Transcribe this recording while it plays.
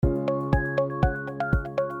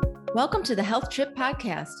Welcome to the Health Trip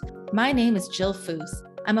Podcast. My name is Jill Foose.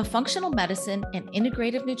 I'm a functional medicine and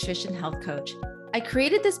integrative nutrition health coach. I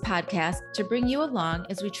created this podcast to bring you along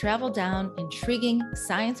as we travel down intriguing,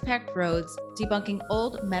 science-packed roads, debunking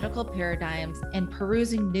old medical paradigms and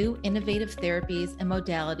perusing new innovative therapies and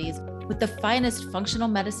modalities with the finest functional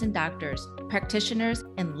medicine doctors, practitioners,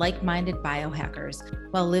 and like-minded biohackers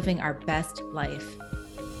while living our best life.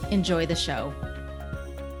 Enjoy the show.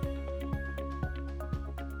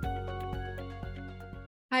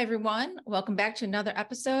 Hi, everyone. Welcome back to another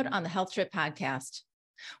episode on the Health Trip Podcast.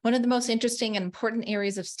 One of the most interesting and important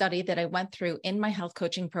areas of study that I went through in my health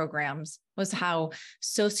coaching programs was how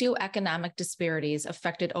socioeconomic disparities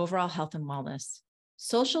affected overall health and wellness.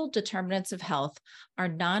 Social determinants of health are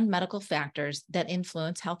non-medical factors that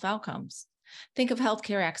influence health outcomes. Think of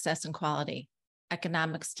healthcare access and quality,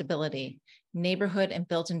 economic stability, neighborhood and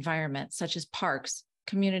built environments such as parks,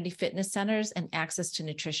 community fitness centers, and access to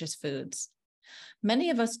nutritious foods.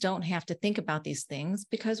 Many of us don't have to think about these things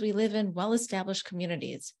because we live in well-established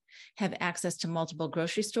communities, have access to multiple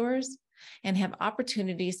grocery stores, and have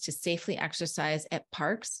opportunities to safely exercise at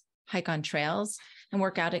parks, hike on trails, and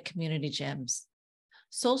work out at community gyms.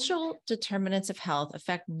 Social determinants of health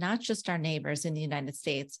affect not just our neighbors in the United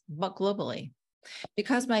States, but globally.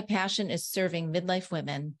 Because my passion is serving midlife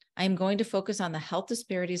women, I am going to focus on the health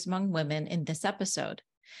disparities among women in this episode.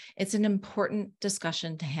 It's an important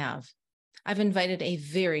discussion to have. I've invited a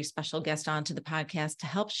very special guest onto the podcast to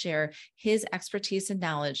help share his expertise and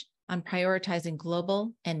knowledge on prioritizing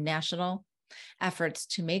global and national efforts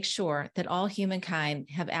to make sure that all humankind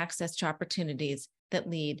have access to opportunities that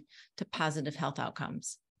lead to positive health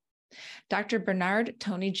outcomes. Dr. Bernard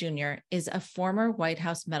Toney Jr. is a former White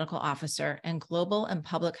House medical officer and global and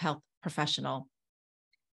public health professional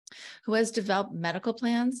who has developed medical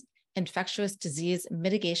plans, infectious disease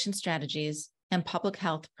mitigation strategies, and public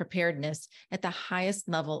health preparedness at the highest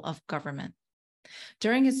level of government.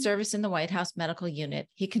 During his service in the White House Medical Unit,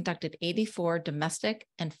 he conducted 84 domestic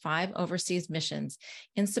and 5 overseas missions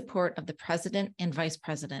in support of the president and vice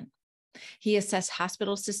president. He assessed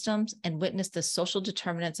hospital systems and witnessed the social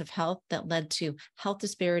determinants of health that led to health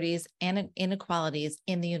disparities and inequalities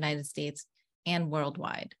in the United States and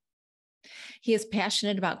worldwide. He is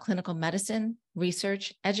passionate about clinical medicine,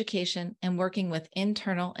 research, education, and working with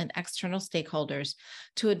internal and external stakeholders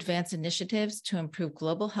to advance initiatives to improve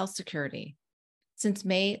global health security. Since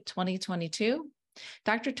May 2022,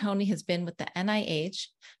 Dr. Toney has been with the NIH,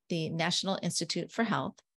 the National Institute for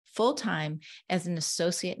Health, full-time as an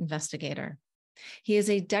associate investigator. He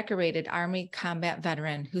is a decorated Army combat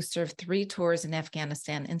veteran who served 3 tours in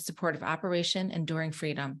Afghanistan in support of Operation Enduring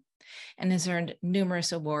Freedom, and has earned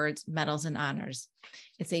numerous awards, medals, and honors.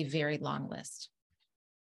 It's a very long list.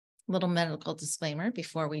 Little medical disclaimer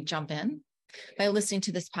before we jump in. By listening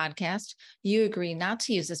to this podcast, you agree not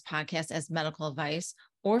to use this podcast as medical advice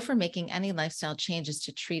or for making any lifestyle changes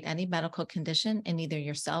to treat any medical condition in either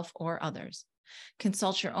yourself or others.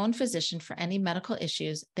 Consult your own physician for any medical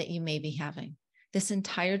issues that you may be having. This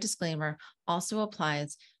entire disclaimer also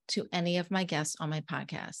applies to any of my guests on my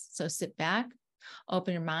podcast. So sit back,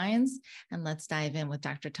 open your minds, and let's dive in with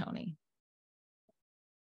Dr. Toney.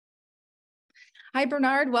 Hi,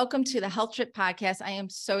 Bernard. Welcome to the Health Trip Podcast. I am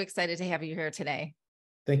so excited to have you here today.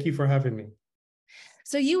 Thank you for having me.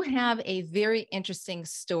 So you have a very interesting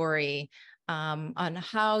story on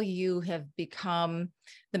how you have become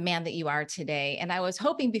the man that you are today. And I was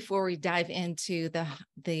hoping before we dive into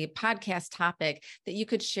the podcast topic that you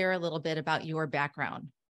could share a little bit about your background.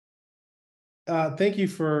 Thank you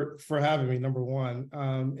for having me, number one.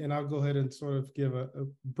 And I'll go ahead and sort of give a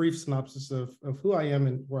brief synopsis of who I am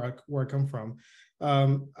and where I come from.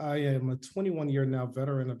 I am a 21-year now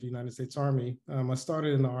veteran of the United States Army. I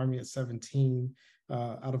started in the Army at 17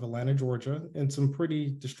 out of Atlanta, Georgia, in some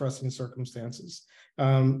pretty distressing circumstances.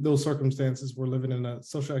 Those circumstances were living in a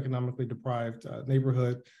socioeconomically deprived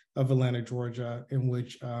neighborhood of Atlanta, Georgia, in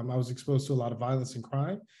which I was exposed to a lot of violence and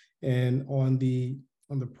crime. And on the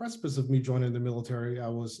precipice of me joining the military, I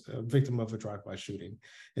was a victim of a drive-by shooting.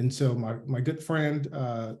 And so my good friend,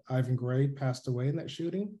 Ivan Gray, passed away in that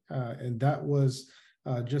shooting. And that was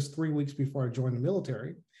just 3 weeks before I joined the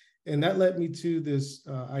military. And that led me to this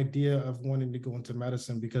idea of wanting to go into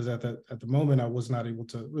medicine because at the moment, I was not able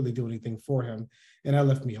to really do anything for him. And that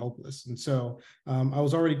left me hopeless. And so I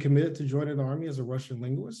was already committed to joining the Army as a Russian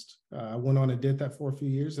linguist. I went on and did that for a few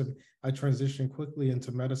years. And I transitioned quickly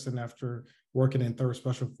into medicine after working in 3rd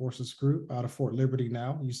Special Forces Group out of Fort Liberty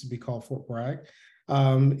now, it used to be called Fort Bragg.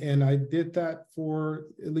 And I did that for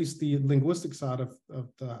at least the linguistic side of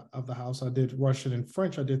the house. I did Russian and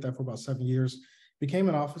French. I did that for about 7 years. became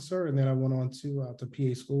an officer, and then I went on to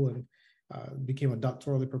PA school and became a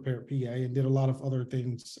doctorally prepared PA and did a lot of other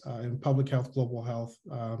things in public health, global health,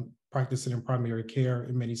 practicing in primary care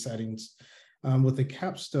in many settings, with a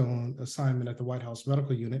capstone assignment at the White House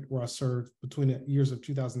Medical Unit, where I served between the years of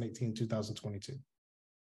 2018 and 2022.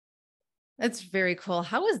 That's very cool.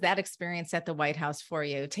 How was that experience at the White House for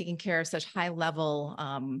you, taking care of such high level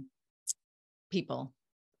people?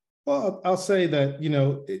 Well, I'll say that,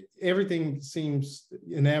 everything seems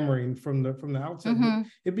enamoring from the outset. Mm-hmm.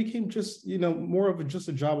 It became just, more of just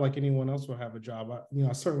a job like anyone else would have a job.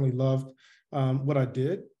 I certainly loved what I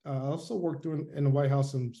did. I also worked in the White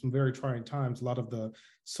House in some very trying times, a lot of the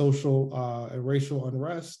social and racial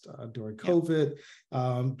unrest during COVID,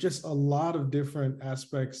 just a lot of different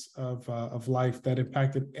aspects of life that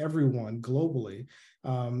impacted everyone globally.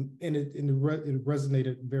 And it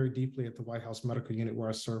resonated very deeply at the White House Medical Unit, where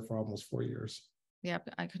I served for almost 4 years. Yep,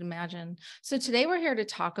 I could imagine. So today we're here to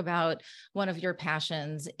talk about one of your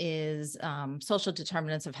passions is social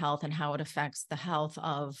determinants of health and how it affects the health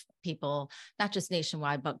of people, not just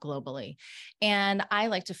nationwide, but globally. And I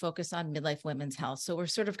like to focus on midlife women's health. So we're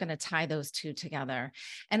sort of going to tie those two together.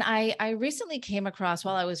 And I recently came across,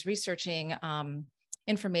 while I was researching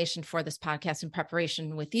information for this podcast in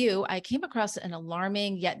preparation with you, I came across an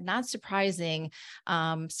alarming yet not surprising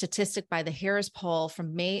statistic by the Harris poll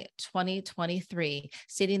from May 2023,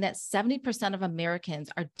 stating that 70% of Americans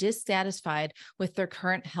are dissatisfied with their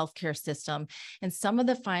current healthcare system. And some of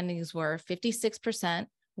the findings were 56%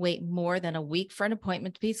 wait more than a week for an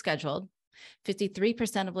appointment to be scheduled.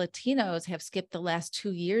 53% of Latinos have skipped the last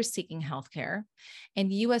 2 years seeking healthcare,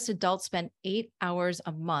 and U.S. adults spend 8 hours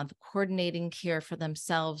a month coordinating care for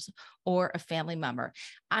themselves or a family member.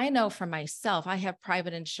 I know for myself, I have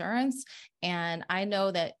private insurance, and I know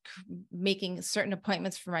that making certain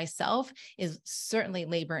appointments for myself is certainly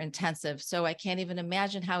labor intensive. So I can't even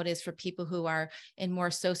imagine how it is for people who are in more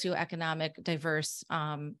socioeconomic, diverse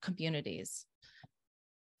communities.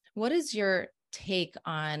 What is your take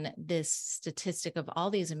on this statistic of all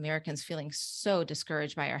these Americans feeling so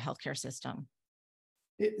discouraged by our healthcare system?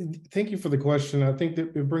 Thank you for the question. I think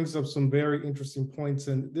that it brings up some very interesting points,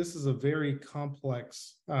 and this is a very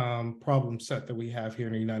complex problem set that we have here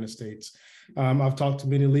in the United States. I've talked to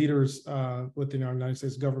many leaders within our United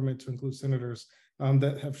States government, to include senators,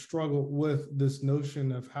 that have struggled with this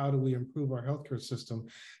notion of how do we improve our healthcare system.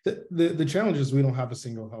 The challenge is we don't have a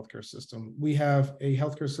single healthcare system. We have a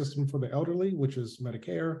healthcare system for the elderly, which is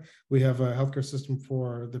Medicare. We have a healthcare system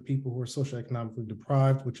for the people who are socioeconomically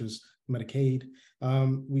deprived, which is Medicaid.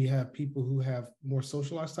 We have people who have more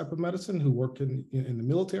socialized type of medicine who work in the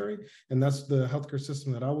military, and that's the healthcare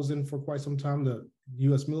system that I was in for quite some time, the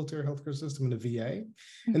U.S. military healthcare system and the VA.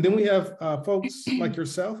 Mm-hmm. And then we have folks like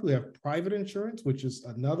yourself who have private insurance, which is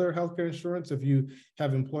another healthcare insurance if you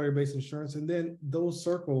have employer-based insurance. And then those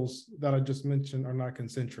circles that I just mentioned are not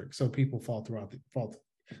concentric, so people fall through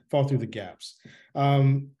the gaps.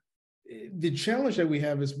 The challenge that we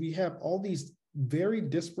have is we have all these very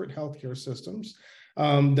disparate healthcare systems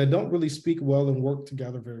that don't really speak well and work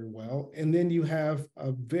together very well. And then you have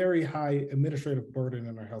a very high administrative burden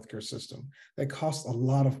in our healthcare system that costs a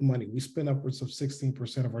lot of money. We spend upwards of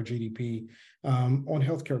 16% of our GDP on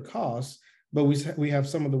healthcare costs, but we have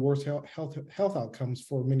some of the worst health outcomes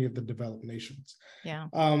for many of the developed nations. Yeah.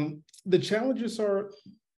 The challenges they're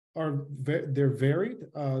varied.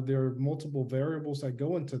 There are multiple variables that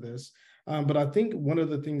go into this. But I think one of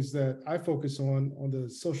the things that I focus on the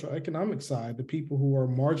socioeconomic side, the people who are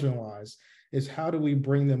marginalized, is how do we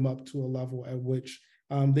bring them up to a level at which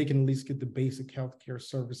they can at least get the basic healthcare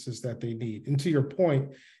services that they need. And to your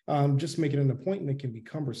point, just making an appointment can be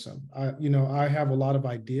cumbersome. I have a lot of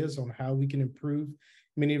ideas on how we can improve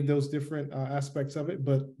many of those different aspects of it,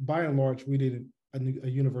 but by and large, we need a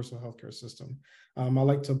universal healthcare system. I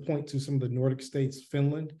like to point to some of the Nordic states,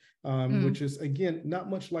 Finland, which is, again, not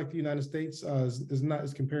much like the United States, is not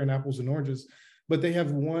as comparing apples and oranges, but they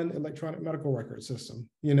have one electronic medical record system.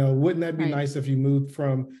 Wouldn't that be nice if you moved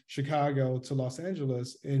from Chicago to Los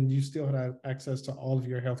Angeles and you still had access to all of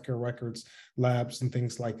your healthcare records, labs, and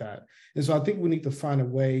things like that? And so I think we need to find a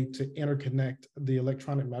way to interconnect the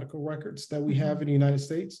electronic medical records that we have in the United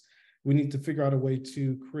States. We need to figure out a way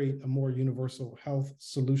to create a more universal health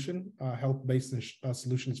solution, health-based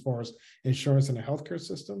solution as far as insurance and the healthcare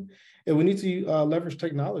system. And we need to leverage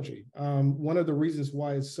technology. One of the reasons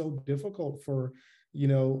why it's so difficult for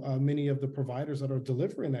many of the providers that are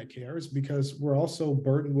delivering that care is because we're also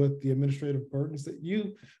burdened with the administrative burdens that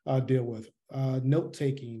you deal with,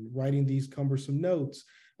 note-taking, writing these cumbersome notes,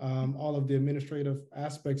 all of the administrative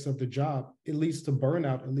aspects of the job. It leads to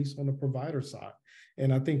burnout, at least on the provider side.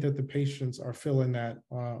 And I think that the patients are feeling that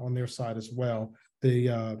on their side as well.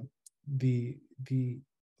 The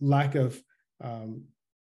lack of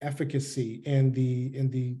efficacy and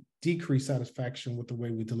the decreased satisfaction with the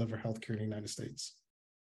way we deliver healthcare in the United States.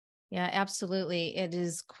 Yeah, absolutely. It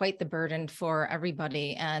is quite the burden for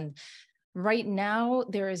everybody. And right now,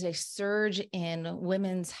 there is a surge in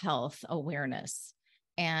women's health awareness.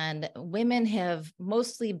 And women have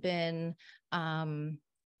mostly been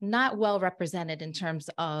not well represented in terms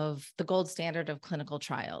of the gold standard of clinical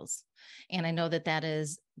trials. And I know that that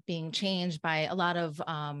is being changed by a lot of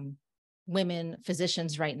women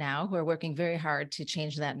physicians right now who are working very hard to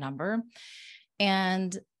change that number.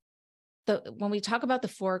 And when we talk about the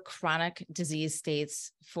 4 chronic disease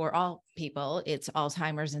states for all people, it's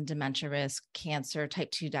Alzheimer's and dementia risk, cancer,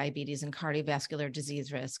 type 2 diabetes, and cardiovascular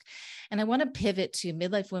disease risk. And I want to pivot to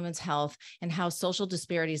midlife women's health and how social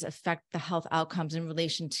disparities affect the health outcomes in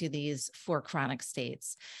relation to these 4 chronic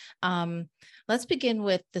states. Let's begin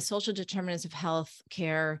with the social determinants of health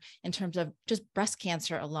care in terms of just breast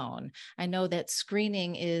cancer alone. I know that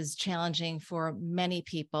screening is challenging for many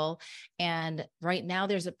people. And right now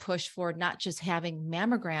there's a push for not just having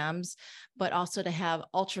mammograms, but also to have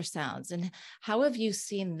ultrasounds. And how have you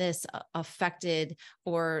seen this affected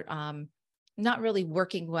or not really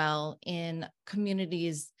working well in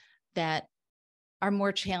communities that are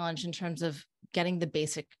more challenged in terms of getting the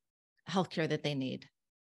basic healthcare that they need?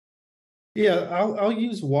 Yeah, I'll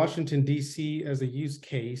use Washington, D.C. as a use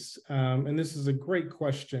case. And this is a great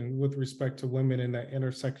question with respect to women in that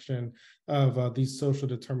intersection of these social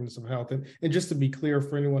determinants of health. And just to be clear,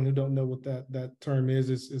 for anyone who don't know what that term is,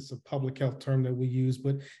 it's a public health term that we use,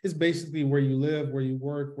 but it's basically where you live, where you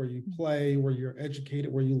work, where you play, where you're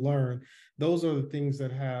educated, where you learn. Those are the things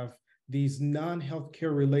that have these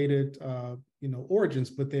non-healthcare related origins,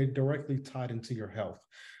 but they're directly tied into your health.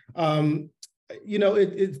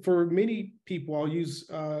 For many people, I'll use,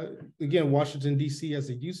 again, Washington, D.C. as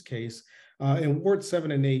a use case. In Ward 7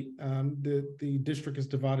 and 8, the district is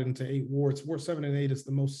divided into 8 wards. Ward 7 and 8 is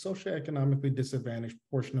the most socioeconomically disadvantaged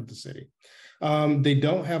portion of the city. They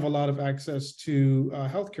don't have a lot of access to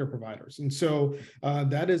healthcare providers. And so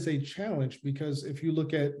that is a challenge because if you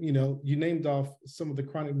look at, you named off some of the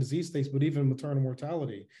chronic disease states, but even maternal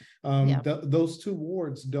mortality, those 2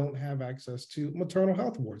 wards don't have access to maternal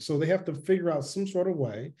health wards. So they have to figure out some sort of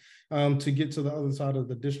way to get to the other side of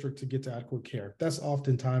the district to get to adequate care. That's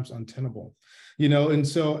oftentimes untenable, and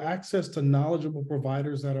so access to knowledgeable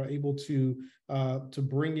providers that are able to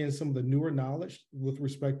bring in some of the newer knowledge with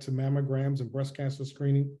respect to mammograms and breast cancer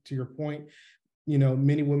screening, to your point.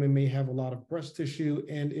 Many women may have a lot of breast tissue,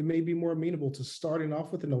 and it may be more amenable to starting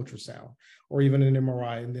off with an ultrasound or even an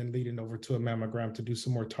MRI and then leading over to a mammogram to do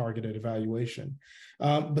some more targeted evaluation.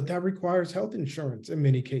 But that requires health insurance in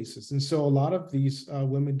many cases. And so a lot of these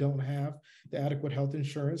women don't have the adequate health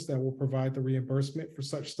insurance that will provide the reimbursement for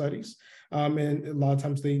such studies. And a lot of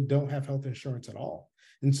times they don't have health insurance at all.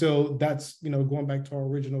 And so that's, going back to our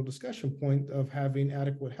original discussion point of having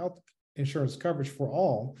adequate health insurance coverage for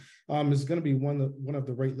all is going to be one of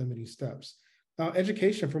the rate limiting steps.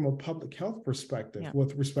 Education from a public health perspective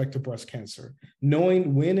with respect to breast cancer,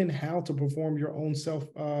 knowing when and how to perform your own self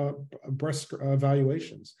breast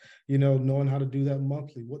evaluations, knowing how to do that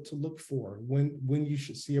monthly, what to look for, when you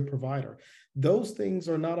should see a provider. Those things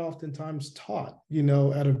are not oftentimes taught,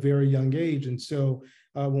 at a very young age. And so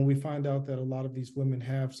when we find out that a lot of these women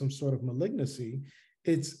have some sort of malignancy,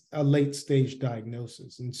 it's a late stage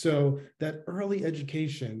diagnosis. And so that early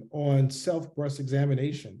education on self-breast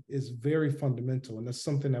examination is very fundamental. And that's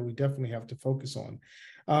something that we definitely have to focus on.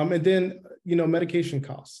 And then, medication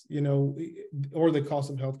costs, or the cost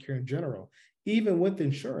of healthcare in general, even with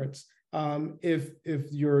insurance.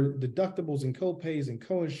 If your deductibles and copays and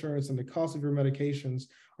coinsurance and the cost of your medications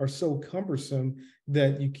are so cumbersome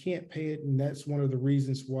that you can't pay it, and that's one of the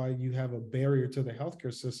reasons why you have a barrier to the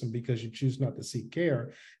healthcare system because you choose not to seek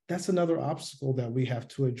care, that's another obstacle that we have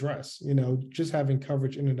to address. Just having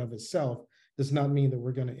coverage in and of itself does not mean that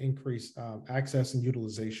we're going to increase access and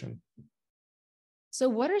utilization. So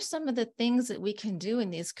what are some of the things that we can do in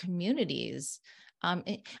these communities,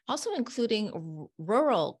 also including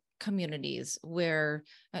rural communities where,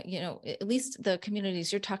 at least the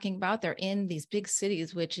communities you're talking about, they're in these big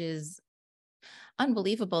cities, which is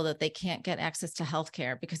unbelievable that they can't get access to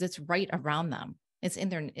healthcare because it's right around them. It's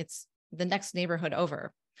the next neighborhood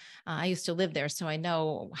over. I used to live there, so I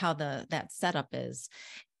know how that setup is.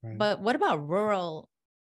 Right. But what about rural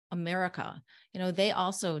America? They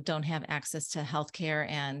also don't have access to healthcare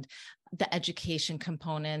and the education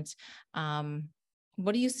component.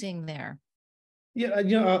 What are you seeing there?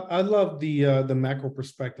 Yeah, I love the macro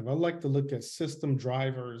perspective. I like to look at system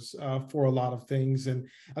drivers for a lot of things, and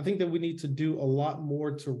I think that we need to do a lot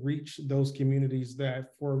more to reach those communities that,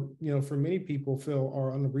 for many people, feel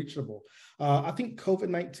are unreachable. I think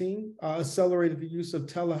COVID-19 accelerated the use of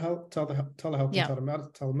telehealth, and Yeah.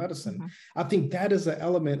 telemedicine. Hmm. I think that is an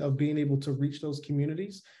element of being able to reach those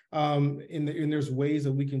communities. And there's ways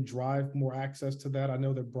that we can drive more access to that. I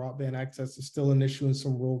know that broadband access is still an issue in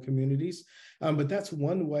some rural communities. But that's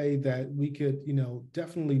one way that we could,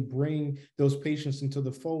 definitely bring those patients into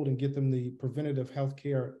the fold and get them the preventative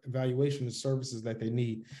healthcare evaluation and services that they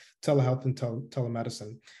need, telehealth and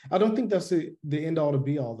telemedicine. I don't think that's the end all to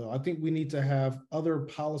be all, though. I think we need to have other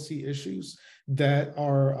policy issues that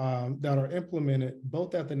are implemented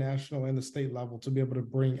both at the national and the state level to be able to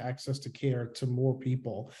bring access to care to more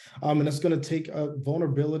people. And it's going to take a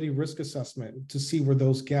vulnerability risk assessment to see where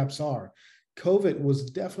those gaps are. COVID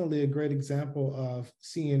was definitely a great example of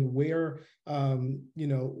seeing where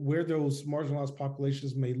those marginalized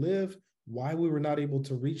populations may live, why we were not able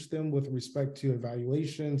to reach them with respect to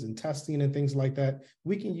evaluations and testing and things like that.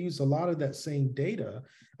 We can use a lot of that same data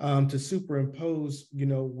to superimpose,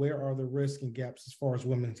 where are the risks and gaps as far as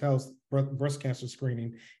women's health, breast cancer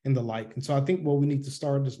screening, and the like. And so I think what we need to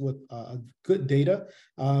start is with good data,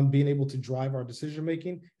 being able to drive our decision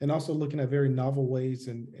making, and also looking at very novel ways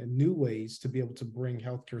and new ways to be able to bring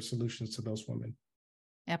healthcare solutions to those women.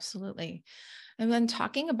 Absolutely. And then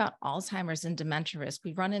talking about Alzheimer's and dementia risk,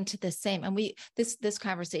 we run into the same, and this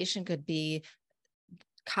conversation could be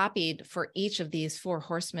copied for each of these four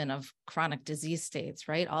horsemen of chronic disease states,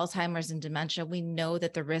 right? Alzheimer's and dementia, we know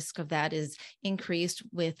that the risk of that is increased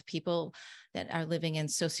with people that are living in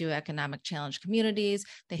socioeconomic challenged communities.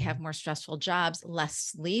 They have more stressful jobs, less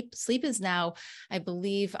sleep. Sleep is now, I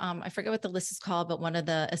believe, I forget what the list is called, but one of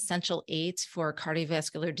the essential 8 for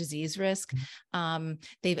cardiovascular disease risk.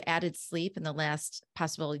 They've added sleep in the last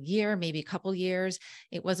possible year, maybe a couple years.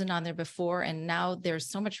 It wasn't on there before. And now there's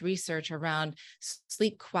so much research around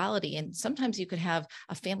sleep quality. And sometimes you could have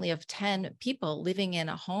a family of 10 people living in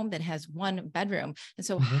a home that has 1 bedroom. And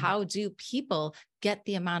so how do people get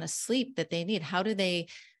the amount of sleep that they need? How do they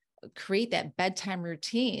create that bedtime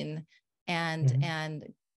routine and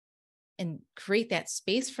create that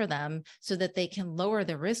space for them so that they can lower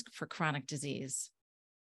the risk for chronic disease?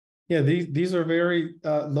 Yeah, these are very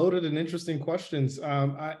loaded and interesting questions.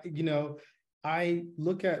 I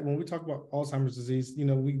look at, when we talk about Alzheimer's disease,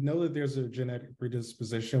 we know that there's a genetic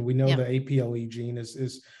predisposition. We know the APOE gene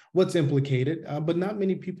is what's implicated, but not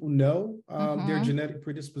many people know their genetic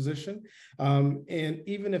predisposition. And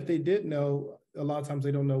even if they did know, a lot of times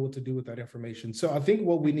they don't know what to do with that information. So I think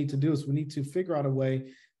what we need to do is we need to figure out a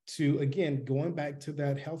way to, again, going back to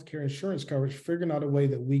that healthcare insurance coverage, figuring out a way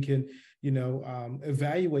that we can,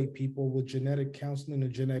 evaluate people with genetic counseling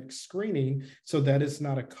and genetic screening so that it's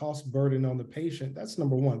not a cost burden on the patient. That's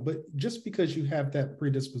number one. But just because you have that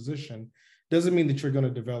predisposition doesn't mean that you're going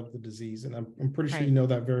to develop the disease. And I'm pretty sure you know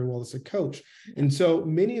that very well as a coach. And so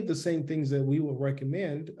many of the same things that we will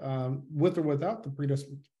recommend with or without the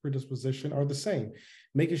predisposition are the same.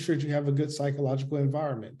 Making sure that you have a good psychological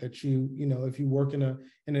environment, that if you work in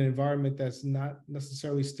an environment that's not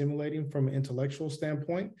necessarily stimulating from an intellectual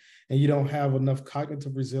standpoint, and you don't have enough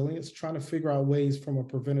cognitive resilience, trying to figure out ways from a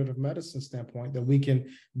preventative medicine standpoint that we can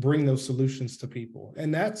bring those solutions to people.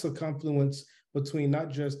 And that's a confluence between not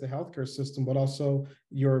just the healthcare system, but also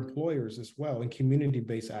your employers as well, and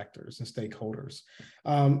community-based actors and stakeholders.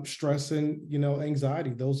 Stress and,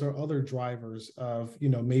 anxiety, those are other drivers of,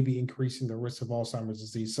 maybe increasing the risk of Alzheimer's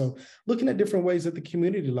disease. So looking at different ways at the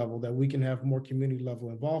community level that we can have more community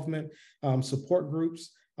level involvement, support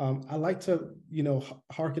groups. I like to,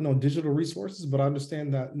 hearken on digital resources, but I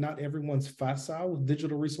understand that not everyone's facile with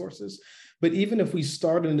digital resources. But even if we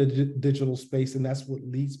start in the digital space, and that's what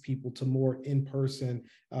leads people to more in-person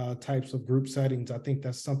types of group settings, I think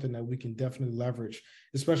that's something that we can definitely leverage,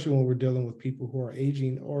 especially when we're dealing with people who are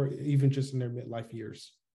aging or even just in their midlife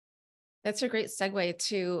years. That's a great segue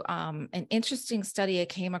to an interesting study I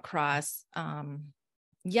came across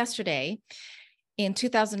yesterday. In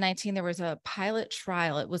 2019, there was a pilot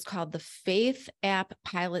trial. It was called the Faith App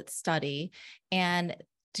Pilot Study. And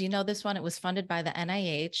do you know this one? It was funded by the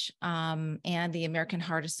NIH and the American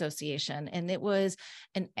Heart Association. And it was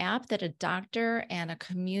an app that a doctor and a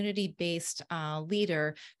community-based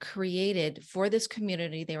leader created for this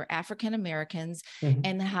community. They were African Americans,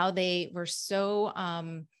 and how they were so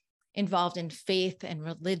involved in faith and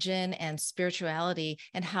religion and spirituality,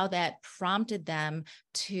 and how that prompted them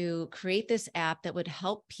to create this app that would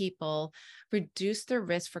help people reduce their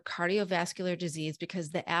risk for cardiovascular disease, because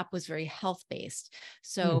the app was very health-based.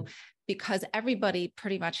 So because everybody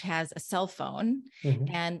pretty much has a cell phone,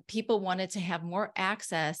 and people wanted to have more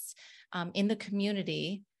access in the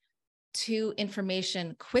community to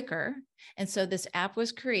information quicker. And so this app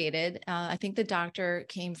was created. I think the doctor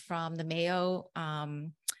came from the Mayo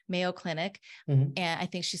Clinic, and I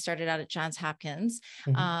think she started out at Johns Hopkins.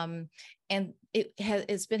 And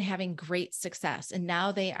it's been having great success. And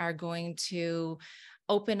now they are going to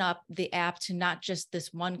open up the app to not just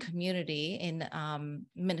this one community in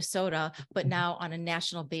Minnesota, but now on a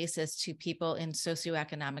national basis to people in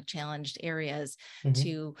socioeconomic challenged areas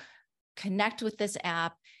to connect with this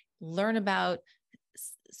app, learn about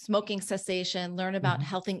smoking cessation, learn about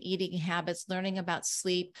healthy eating habits, learning about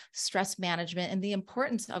sleep, stress management, and the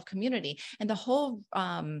importance of community. And the whole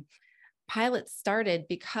pilot started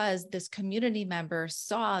because this community member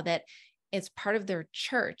saw that it's part of their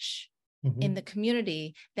church in the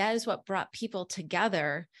community. That is what brought people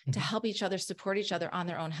together to help each other, support each other on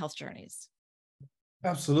their own health journeys.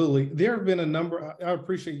 Absolutely. There have been a number, I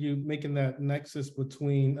appreciate you making that nexus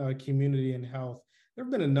between community and health. There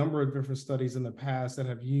have been a number of different studies in the past that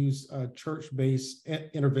have used church-based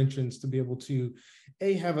interventions to be able to,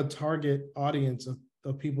 have a target audience of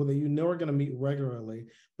people that you know are going to meet regularly,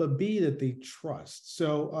 but B, that they trust.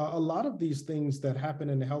 So a lot of these things that happen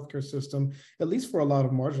in the healthcare system, at least for a lot of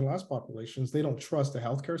marginalized populations, they don't trust the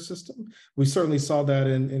healthcare system. We certainly saw that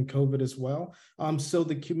in COVID as well. So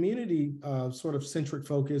the community sort of centric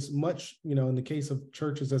focus, much, in the case of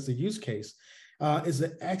churches as a use case, is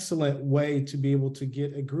an excellent way to be able to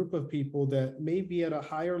get a group of people that may be at a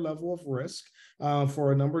higher level of risk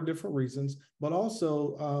for a number of different reasons, but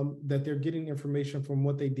also that they're getting information from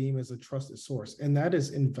what they deem as a trusted source. And that is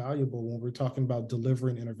invaluable when we're talking about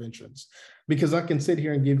delivering interventions, because I can sit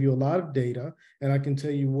here and give you a lot of data and I can tell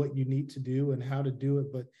you what you need to do and how to do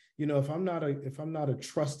it. But if I'm not a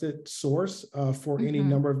trusted source for any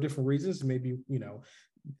number of different reasons, maybe,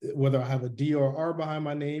 whether I have a D or R behind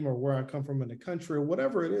my name or where I come from in the country or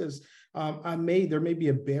whatever it is, there may be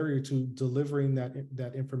a barrier to delivering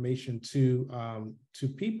that information to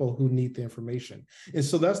people who need the information. And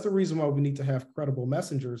so that's the reason why we need to have credible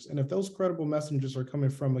messengers. And if those credible messengers are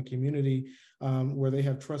coming from a community where they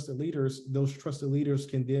have trusted leaders, those trusted leaders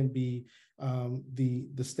can then be the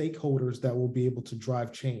stakeholders that will be able to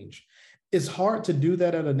drive change. It's hard to do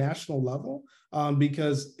that at a national level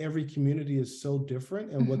because every community is so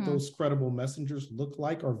different, and what those credible messengers look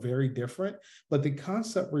like are very different. But the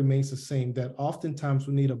concept remains the same, that oftentimes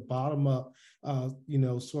we need a bottom-up,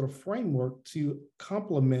 sort of framework to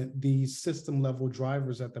complement these system level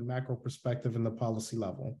drivers at the macro perspective and the policy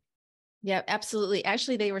level. Yeah, absolutely.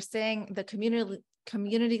 Actually, they were saying, the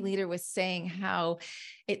community leader was saying how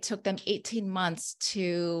it took them 18 months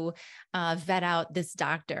to vet out this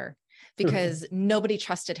doctor because nobody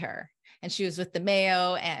trusted her. And she was with the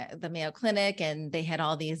Mayo Clinic, and they had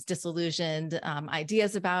all these disillusioned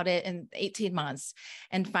ideas about it in 18 months.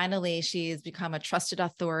 And finally, she's become a trusted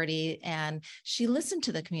authority, and she listened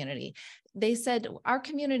to the community. They said, our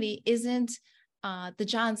community isn't the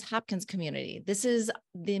Johns Hopkins community. This is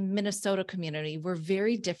the Minnesota community. We're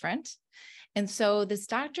very different. And so this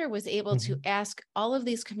doctor was able to ask all of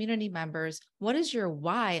these community members, what is your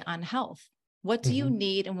why on health? What do you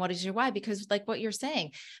need and what is your why? Because like what you're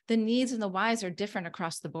saying, the needs and the whys are different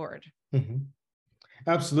across the board.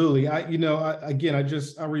 Absolutely. I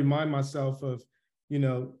remind myself of,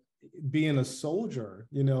 being a soldier,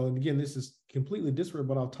 and again, this is completely disparate,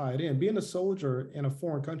 but I'll tie it in. Being a soldier in a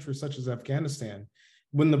foreign country such as Afghanistan,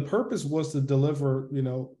 when the purpose was to deliver,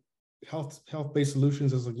 health-based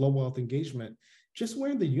solutions as a global health engagement, just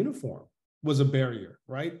wearing the uniform was a barrier,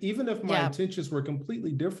 right? Even if my intentions were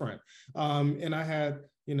completely different. And I had,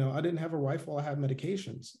 I didn't have a rifle, I had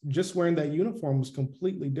medications. Just wearing that uniform was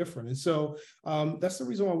completely different. And so that's the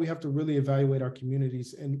reason why we have to really evaluate our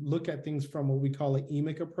communities and look at things from what we call an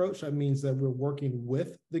emic approach. That means that we're working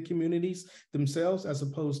with the communities themselves, as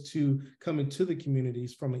opposed to coming to the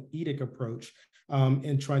communities from an edict approach.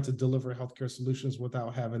 And trying to deliver healthcare solutions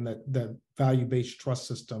without having that value-based trust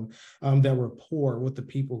system, that rapport with the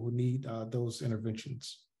people who need those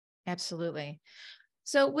interventions. Absolutely.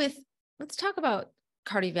 So let's talk about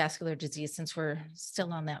cardiovascular disease, since we're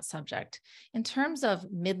still on that subject. In terms of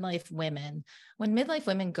midlife women, when midlife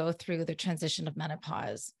women go through the transition of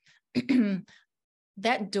menopause,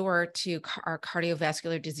 that door to our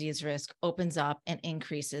cardiovascular disease risk opens up and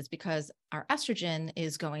increases because our estrogen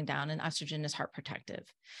is going down, and estrogen is heart protective.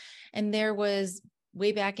 And there was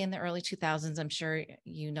way back in the early 2000s, I'm sure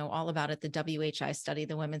you know all about it, the WHI study,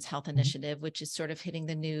 the Women's Health Initiative, which is sort of hitting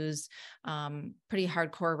the news pretty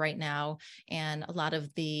hardcore right now. And a lot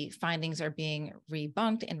of the findings are being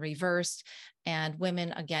rebunked and reversed. And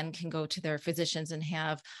women, again, can go to their physicians and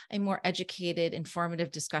have a more educated,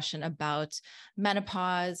 informative discussion about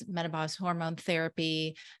menopause hormone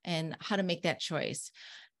therapy, and how to make that choice.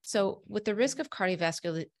 So with the risk of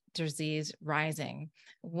cardiovascular disease rising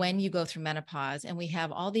when you go through menopause, and we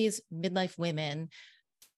have all these midlife women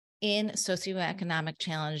in socioeconomic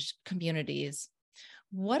challenged communities,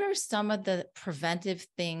 what are some of the preventive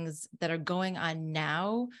things that are going on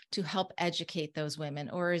now to help educate those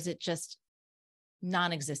women? Or is it just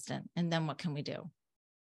non-existent? And then what can we do?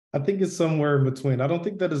 I think it's somewhere in between. I don't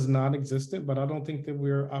think that is non-existent, but I don't think that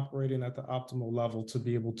we're operating at the optimal level to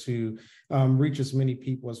be able to reach as many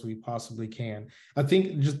people as we possibly can. I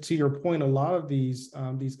think, just to your point, a lot of these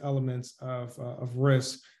elements of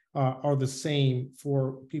risk are the same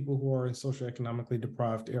for people who are in socioeconomically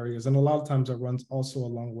deprived areas. And a lot of times that runs also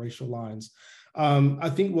along racial lines. I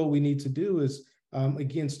think what we need to do is,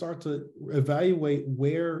 again, start to evaluate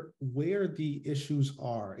where the issues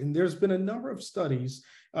are. And there's been a number of studies,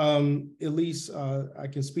 at least I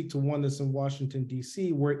can speak to one that's in Washington,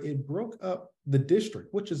 D.C., where it broke up the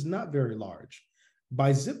district, which is not very large,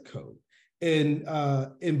 by zip code. And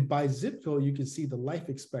by zip code, you can see the life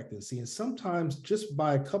expectancy. And sometimes just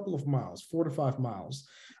by a couple of miles, 4 to 5 miles,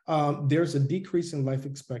 there's a decrease in life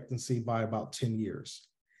expectancy by about 10 years.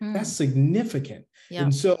 That's significant. Yeah.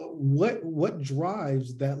 And so what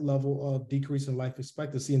drives that level of decrease in life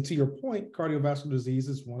expectancy? And to your point, cardiovascular disease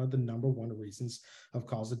is one of the number one reasons of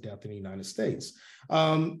cause of death in the United States.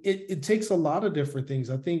 It takes a lot of different things.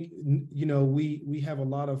 I think, we have a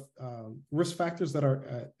lot of risk factors that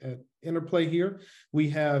are at interplay here. We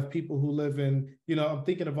have people who live in, I'm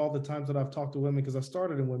thinking of all the times that I've talked to women, because I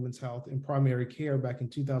started in women's health in primary care back in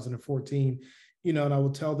 2014. And I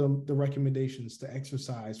would tell them the recommendations to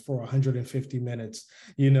exercise for 150 minutes,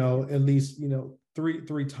 at least,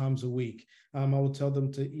 three times a week. I would tell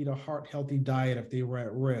them to eat a heart healthy diet if they were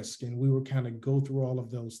at risk. And we would kind of go through all of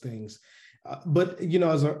those things. But,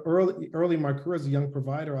 as early in my career as a young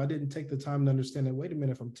provider, I didn't take the time to understand that, wait a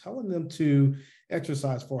minute, if I'm telling them to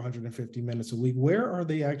exercise for 150 minutes a week, where are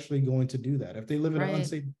they actually going to do that? If they live in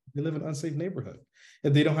an unsafe neighborhood,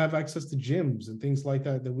 if they don't have access to gyms and things like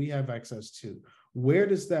that we have access to, where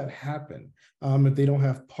does that happen? If they don't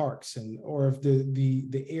have parks, or if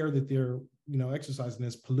the air that they're exercising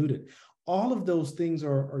is polluted. All of those things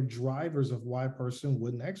are drivers of why a person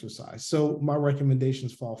wouldn't exercise. So my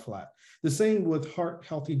recommendations fall flat. The same with heart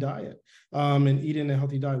healthy diet and eating a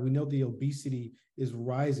healthy diet. We know the obesity is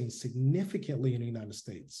rising significantly in the United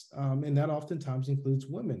States. And that oftentimes includes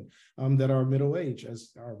women that are middle age,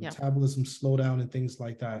 as our metabolism slow down and things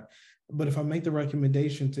like that. But if I make the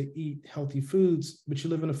recommendation to eat healthy foods, but you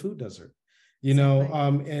live in a food desert,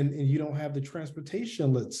 and you don't have the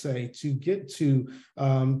transportation, let's say, to get to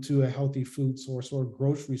a healthy food source or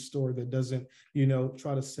grocery store that doesn't,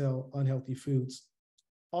 try to sell unhealthy foods.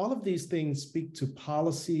 All of these things speak to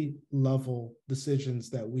policy level decisions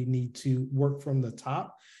that we need to work from the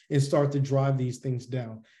top and start to drive these things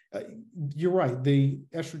down. You're right. The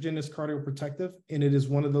estrogen is cardioprotective, and it is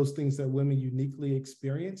one of those things that women uniquely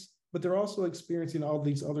experience. But they're also experiencing all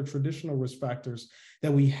these other traditional risk factors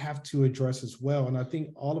that we have to address as well. And I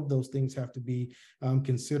think all of those things have to be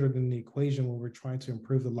considered in the equation when we're trying to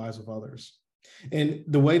improve the lives of others. And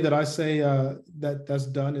the way that I say that's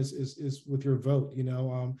done is with your vote.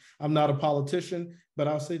 I'm not a politician, but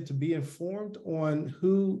I'll say to be informed on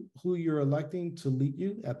who you're electing to lead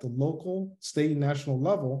you at the local, state, and national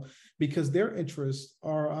level, because their interests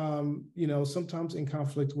are, sometimes in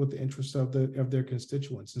conflict with the interests of their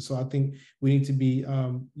constituents. And so I think we need to be,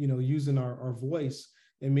 using our voice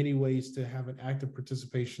in many ways to have an active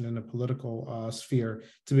participation in the political sphere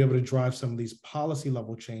to be able to drive some of these policy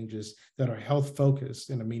level changes that are health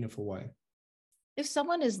focused in a meaningful way. If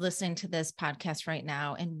someone is listening to this podcast right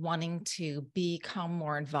now and wanting to become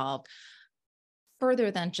more involved,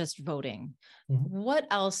 further than just voting, what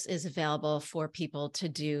else is available for people to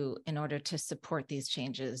do in order to support these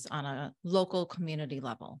changes on a local community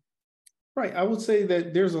level? Right. I would say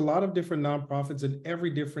that there's a lot of different nonprofits in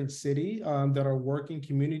every different city that are working,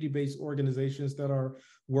 community-based organizations that are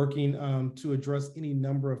working to address any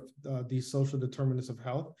number of these social determinants of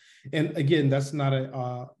health. And again, that's not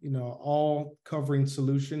a all-covering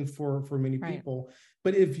solution for many people.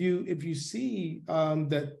 But if you see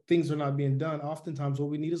that things are not being done, oftentimes what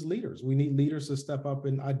we need is leaders. We need leaders to step up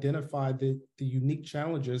and identify the unique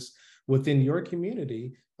challenges within your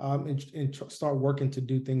community, and start working to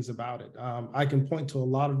do things about it. I can point to a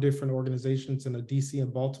lot of different organizations in the DC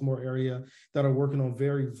and Baltimore area that are working on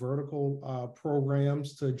very vertical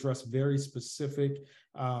programs to address very specific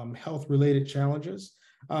health-related challenges.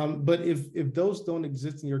 But if those don't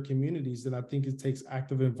exist in your communities, then I think it takes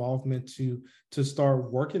active involvement to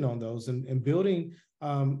start working on those and building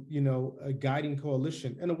a guiding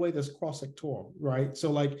coalition in a way that's cross-sectoral, right?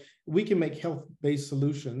 So like we can make health-based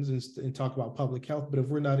solutions and talk about public health, but if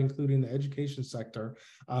we're not including the education sector,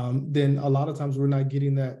 then a lot of times we're not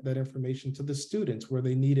getting that information to the students where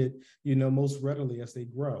they need it, most readily as they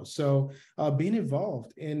grow. So being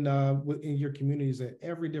involved in your communities at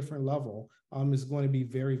every different level is going to be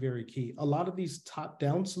very, very key. A lot of these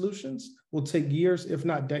top-down solutions will take years, if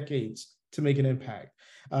not decades, to make an impact.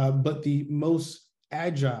 But the most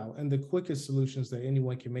agile and the quickest solutions that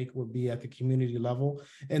anyone can make would be at the community level.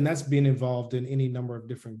 And that's being involved in any number of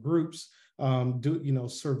different groups,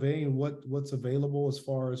 surveying what's available as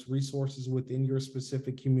far as resources within your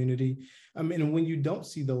specific community. And when you don't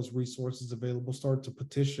see those resources available, start to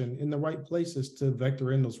petition in the right places to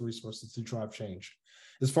vector in those resources to drive change.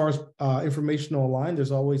 As far as information online,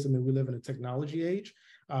 there's always, we live in a technology age.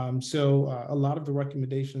 So a lot of the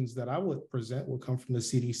recommendations that I would present will come from the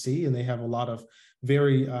CDC, and they have a lot of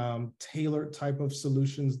very tailored type of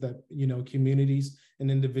solutions that, communities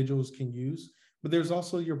and individuals can use. But there's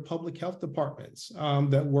also your public health departments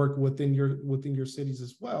that work within your cities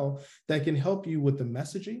as well, that can help you with the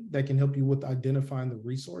messaging, that can help you with identifying the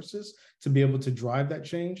resources to be able to drive that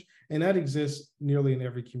change. And that exists nearly in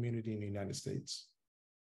every community in the United States.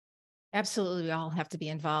 Absolutely. We all have to be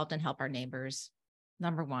involved and help our neighbors.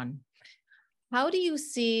 Number one. How do you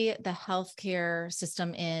see the healthcare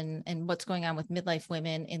system and what's going on with midlife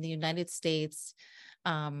women in the United States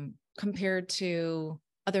compared to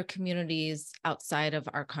other communities outside of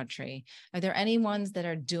our country? Are there any ones that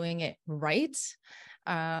are doing it right?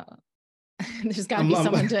 There's got to be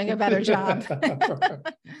someone doing a better job.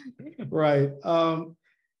 Right.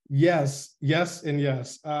 Yes, and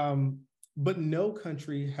yes. But no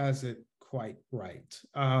country has it quite right.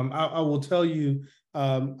 I will tell you,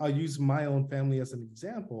 I'll use my own family as an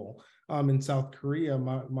example. In South Korea,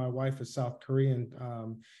 my wife is South Korean,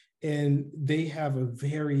 and they have a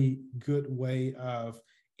very good way of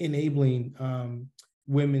enabling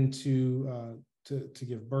women to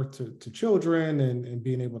give birth to children and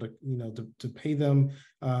being able to pay them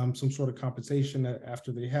some sort of compensation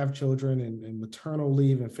after they have children, and maternal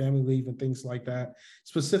leave and family leave and things like that,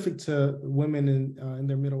 specific to women in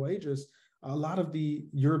their middle ages. A lot of the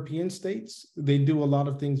European states, they do a lot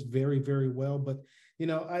of things very, very well. But,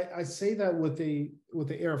 I say that with the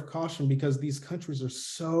air of caution because these countries are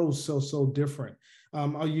so different.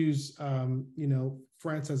 I'll use,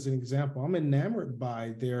 France as an example. I'm enamored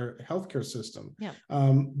by their healthcare system. Yeah.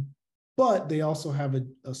 But they also have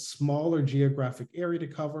a smaller geographic area to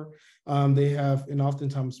cover. They have, and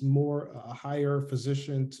oftentimes a higher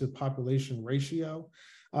physician to population ratio.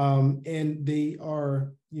 And they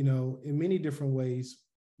are, in many different ways,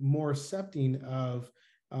 more accepting of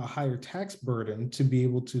a higher tax burden to be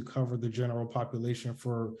able to cover the general population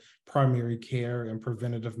for primary care and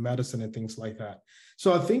preventative medicine and things like that.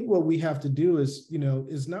 So I think what we have to do is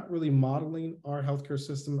not really modeling our healthcare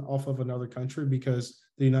system off of another country, because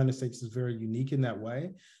the United States is very unique in that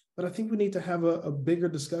way. But I think we need to have a bigger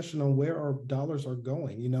discussion on where our dollars are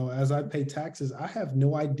going. As I pay taxes, I have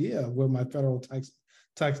no idea where my federal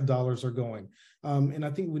tax dollars are going. And I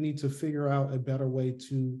think we need to figure out a better way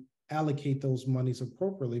to allocate those monies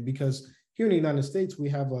appropriately, because here in the United States, we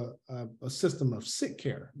have a system of sick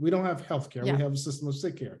care. We don't have healthcare. Yeah. We have a system of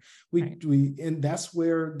sick care. And that's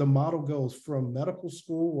where the model goes from medical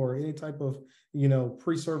school or any type of,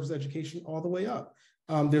 pre-service education all the way up.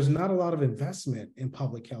 There's not a lot of investment in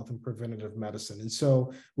public health and preventative medicine. And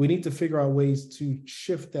so we need to figure out ways to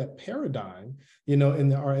shift that paradigm, in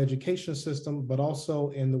our education system, but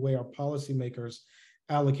also in the way our policymakers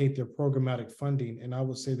allocate their programmatic funding. And I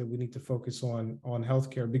would say that we need to focus on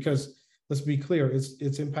healthcare, because let's be clear, it's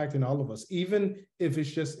impacting all of us. Even if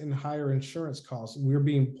it's just in higher insurance costs, we're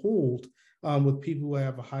being pulled with people who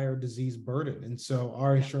have a higher disease burden. And so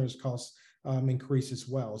our insurance costs increase as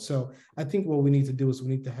well. So I think what we need to do is we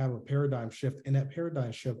need to have a paradigm shift. And that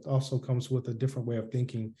paradigm shift also comes with a different way of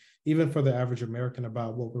thinking, even for the average American,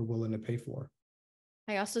 about what we're willing to pay for.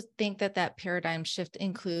 I also think that paradigm shift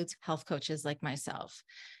includes health coaches like myself.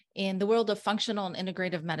 In the world of functional and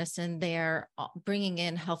integrative medicine, they're bringing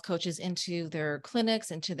in health coaches into their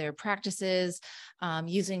clinics, into their practices,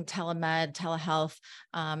 using telemed, telehealth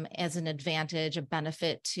as an advantage, a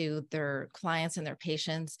benefit to their clients and their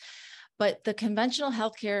patients. But the conventional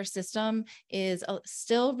healthcare system is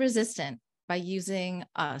still resistant by using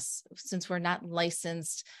us, since we're not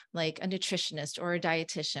licensed like a nutritionist or a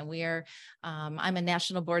dietitian. I'm a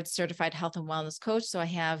national board certified health and wellness coach, so I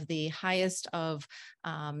have the highest of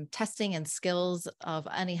testing and skills of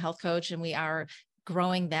any health coach, and we are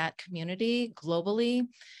growing that community globally.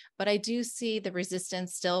 But I do see the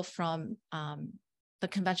resistance still from the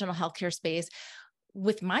conventional healthcare space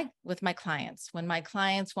with my clients, when my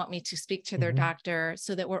clients want me to speak to their doctor,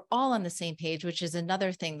 so that we're all on the same page, which is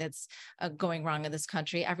another thing that's going wrong in this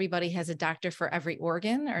country. Everybody has a doctor for every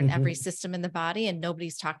organ or in every system in the body, and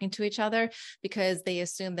nobody's talking to each other because they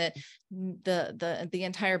assume that the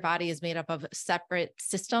entire body is made up of separate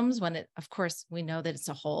systems, when of course we know that it's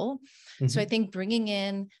a whole. So I think bringing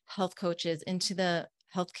in health coaches into the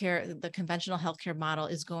conventional healthcare model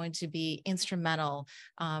is going to be instrumental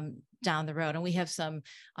down the road. And we have some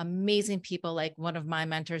amazing people, like one of my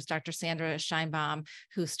mentors, Dr. Sandra Scheinbaum,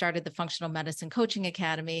 who started the Functional Medicine Coaching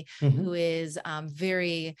Academy, who is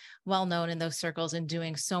very well known in those circles and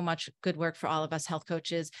doing so much good work for all of us health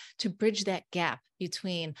coaches to bridge that gap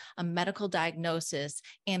between a medical diagnosis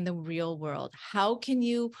and the real world. How can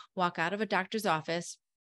you walk out of a doctor's office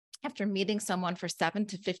after meeting someone for 7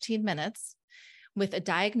 to 15 minutes with a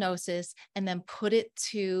diagnosis and then put it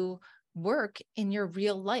to work in your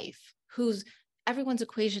real life, everyone's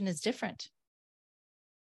equation is different?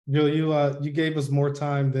 You gave us more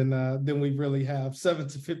time than we really have. 7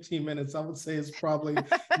 to 15 minutes, I would say, is probably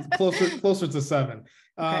closer to 7.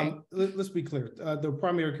 Okay. Let's be clear. The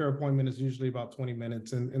primary care appointment is usually about 20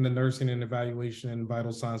 minutes, and the nursing and evaluation and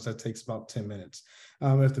vital signs, that takes about 10 minutes.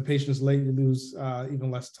 If the patient's late, you lose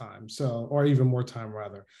even less time, or even more time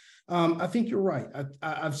rather. I think you're right.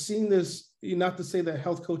 I've seen this, not to say that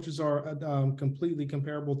health coaches are completely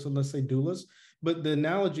comparable to, let's say, doulas, but the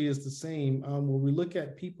analogy is the same. Where we look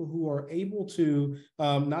at people who are able to,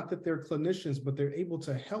 not that they're clinicians, but they're able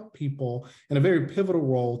to help people in a very pivotal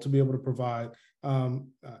role to be able to provide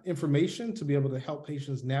information, to be able to help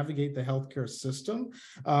patients navigate the healthcare system,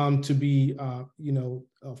 to be,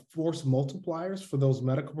 force multipliers for those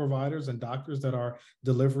medical providers and doctors that are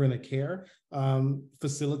delivering the care,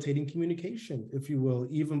 facilitating communication, if you will,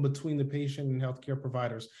 even between the patient and healthcare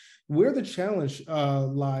providers. Where the challenge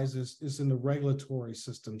lies is in the regulatory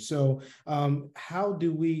system. So how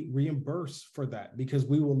do we reimburse for that? Because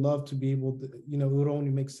we would love to be able to, it would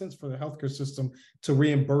only make sense for the healthcare system to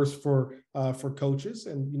reimburse for coaches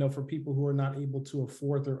and, for people who are not able to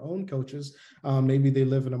afford their own coaches. Maybe they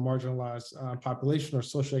live in a marginalized population or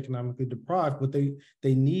socioeconomically deprived, but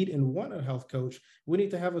they need and want a health coach. We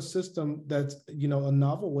need to have a system that's, a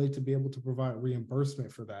novel way to be able to provide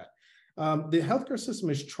reimbursement for that. The healthcare system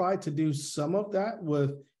has tried to do some of that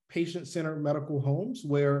with patient-centered medical homes,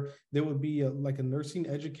 where there would be a nursing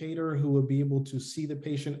educator who would be able to see the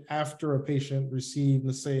patient after a patient received,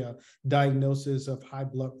 let's say, a diagnosis of high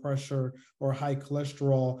blood pressure or high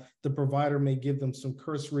cholesterol. The provider may give them some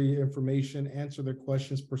cursory information, answer their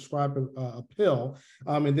questions, prescribe a pill,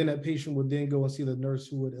 and then that patient would then go and see the nurse,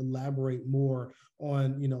 who would elaborate more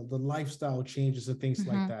on, the lifestyle changes and things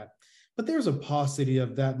like that. But there's a paucity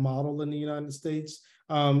of that model in the United States.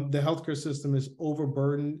 The healthcare system is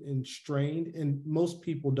overburdened and strained, and most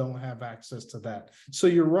people don't have access to that. So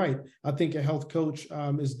you're right. I think a health coach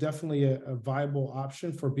is definitely a viable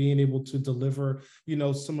option for being able to deliver,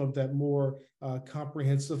 some of that more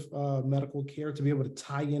comprehensive medical care, to be able to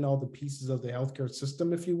tie in all the pieces of the healthcare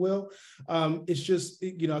system, if you will. It's just,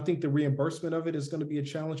 I think the reimbursement of it is going to be a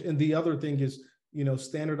challenge. And the other thing is,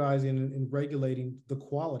 standardizing and regulating the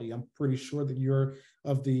quality. I'm pretty sure that you're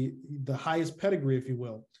of the highest pedigree, if you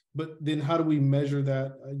will. But then how do we measure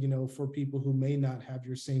that, for people who may not have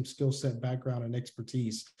your same skill set, background, and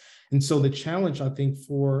expertise? And so the challenge, I think,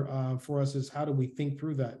 for us is, how do we think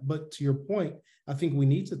through that? But to your point, I think we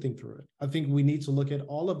need to think through it. I think we need to look at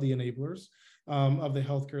all of the enablers of the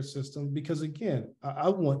healthcare system, because again, I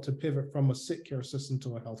want to pivot from a sick care system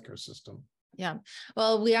to a healthcare system. Yeah.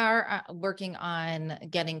 Well, we are working on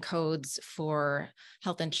getting codes for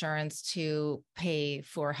health insurance to pay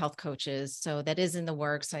for health coaches. So that is in the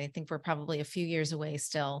works. I think we're probably a few years away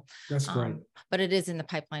still. That's great. But it is in the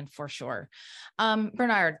pipeline for sure.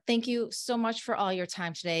 Bernard, thank you so much for all your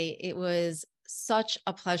time today. It was such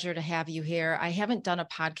a pleasure to have you here. I haven't done a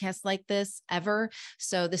podcast like this ever,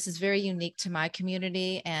 so this is very unique to my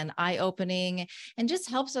community and eye-opening, and just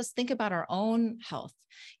helps us think about our own health.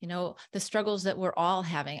 You know, the struggles that we're all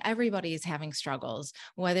having. Everybody is having struggles,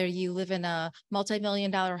 whether you live in a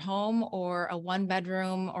multi-million-dollar home or a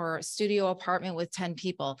one-bedroom or studio apartment with 10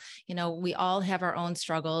 people. You know, we all have our own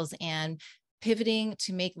struggles, and pivoting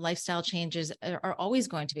to make lifestyle changes are always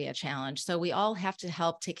going to be a challenge. So we all have to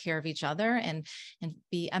help take care of each other and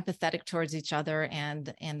be empathetic towards each other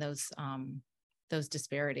and those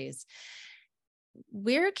disparities.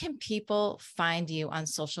 Where can people find you on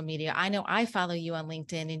social media? I know I follow you on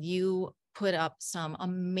LinkedIn, and you put up some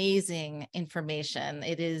amazing information.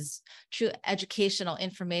 It is true educational,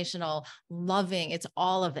 informational, loving. It's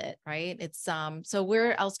all of it, right? It's so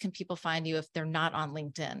where else can people find you if they're not on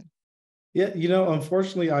LinkedIn? Yeah,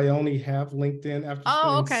 unfortunately, I only have LinkedIn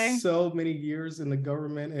after spending so many years in the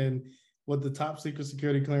government and with the top secret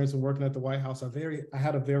security clearance and working at the White House. I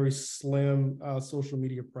had a very slim social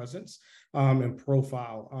media presence and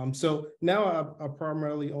profile. So now I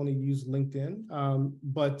primarily only use LinkedIn,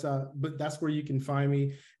 but that's where you can find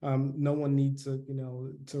me. No one needs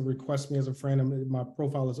to request me as a friend. My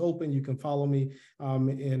profile is open. You can follow me,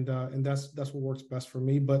 and that's what works best for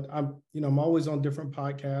me. But I'm always on different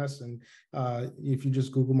podcasts, and if you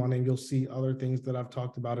just Google my name, you'll see other things that I've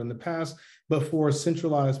talked about in the past. But for a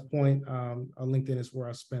centralized point, LinkedIn is where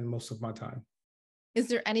I spend most of my time. Is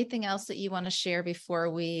there anything else that you want to share before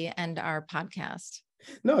we end our podcast?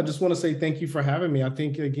 No, I just want to say thank you for having me. I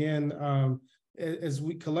think, again, as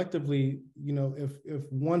we collectively, if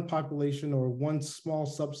one population or one small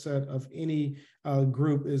subset of any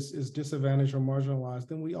group is disadvantaged or marginalized,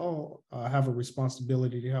 then we all have a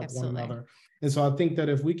responsibility to help Absolutely. one another. And so I think that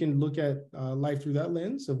if we can look at life through that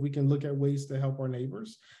lens, if we can look at ways to help our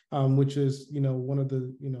neighbors, which is, one of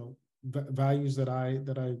the, values that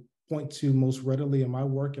I point to most readily in my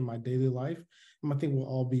work, in my daily life, I think we'll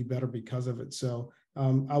all be better because of it. So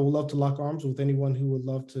I would love to lock arms with anyone who would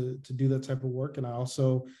love to do that type of work. And I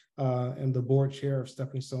also am the board chair of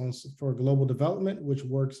Stepping Stones for Global Development, which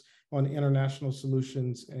works on international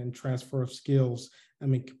solutions and transfer of skills,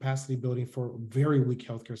 capacity building for very weak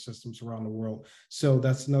healthcare systems around the world. So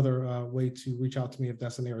that's another way to reach out to me if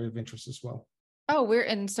that's an area of interest as well.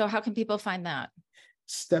 Oh, so how can people find that?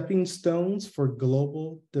 Stepping Stones for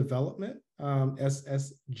Global Development,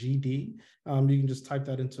 SSGD. You can just type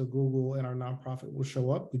that into Google and our nonprofit will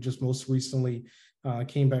show up. We just most recently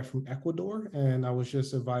came back from Ecuador, and I was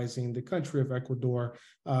just advising the country of Ecuador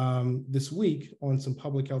this week on some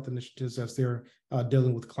public health initiatives as they're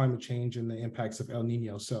dealing with climate change and the impacts of El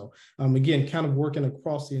Nino. So again, kind of working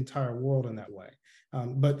across the entire world in that way.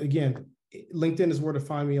 But again, LinkedIn is where to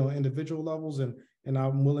find me on individual levels, and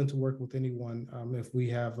I'm willing to work with anyone if we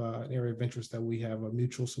have an area of interest that we have a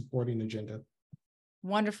mutual supporting agenda.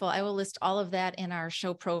 Wonderful. I will list all of that in our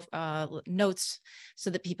show notes so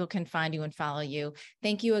that people can find you and follow you.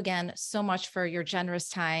 Thank you again so much for your generous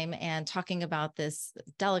time and talking about this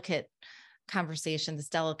delicate conversation, this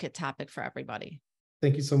delicate topic for everybody.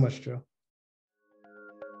 Thank you so much, Joe.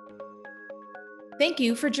 Thank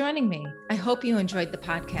you for joining me. I hope you enjoyed the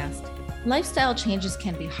podcast. Lifestyle changes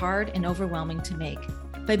can be hard and overwhelming to make.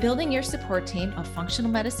 By building your support team of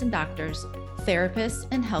functional medicine doctors, therapists,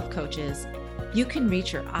 and health coaches, you can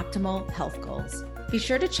reach your optimal health goals. Be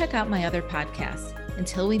sure to check out my other podcasts.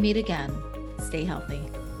 Until we meet again, stay healthy.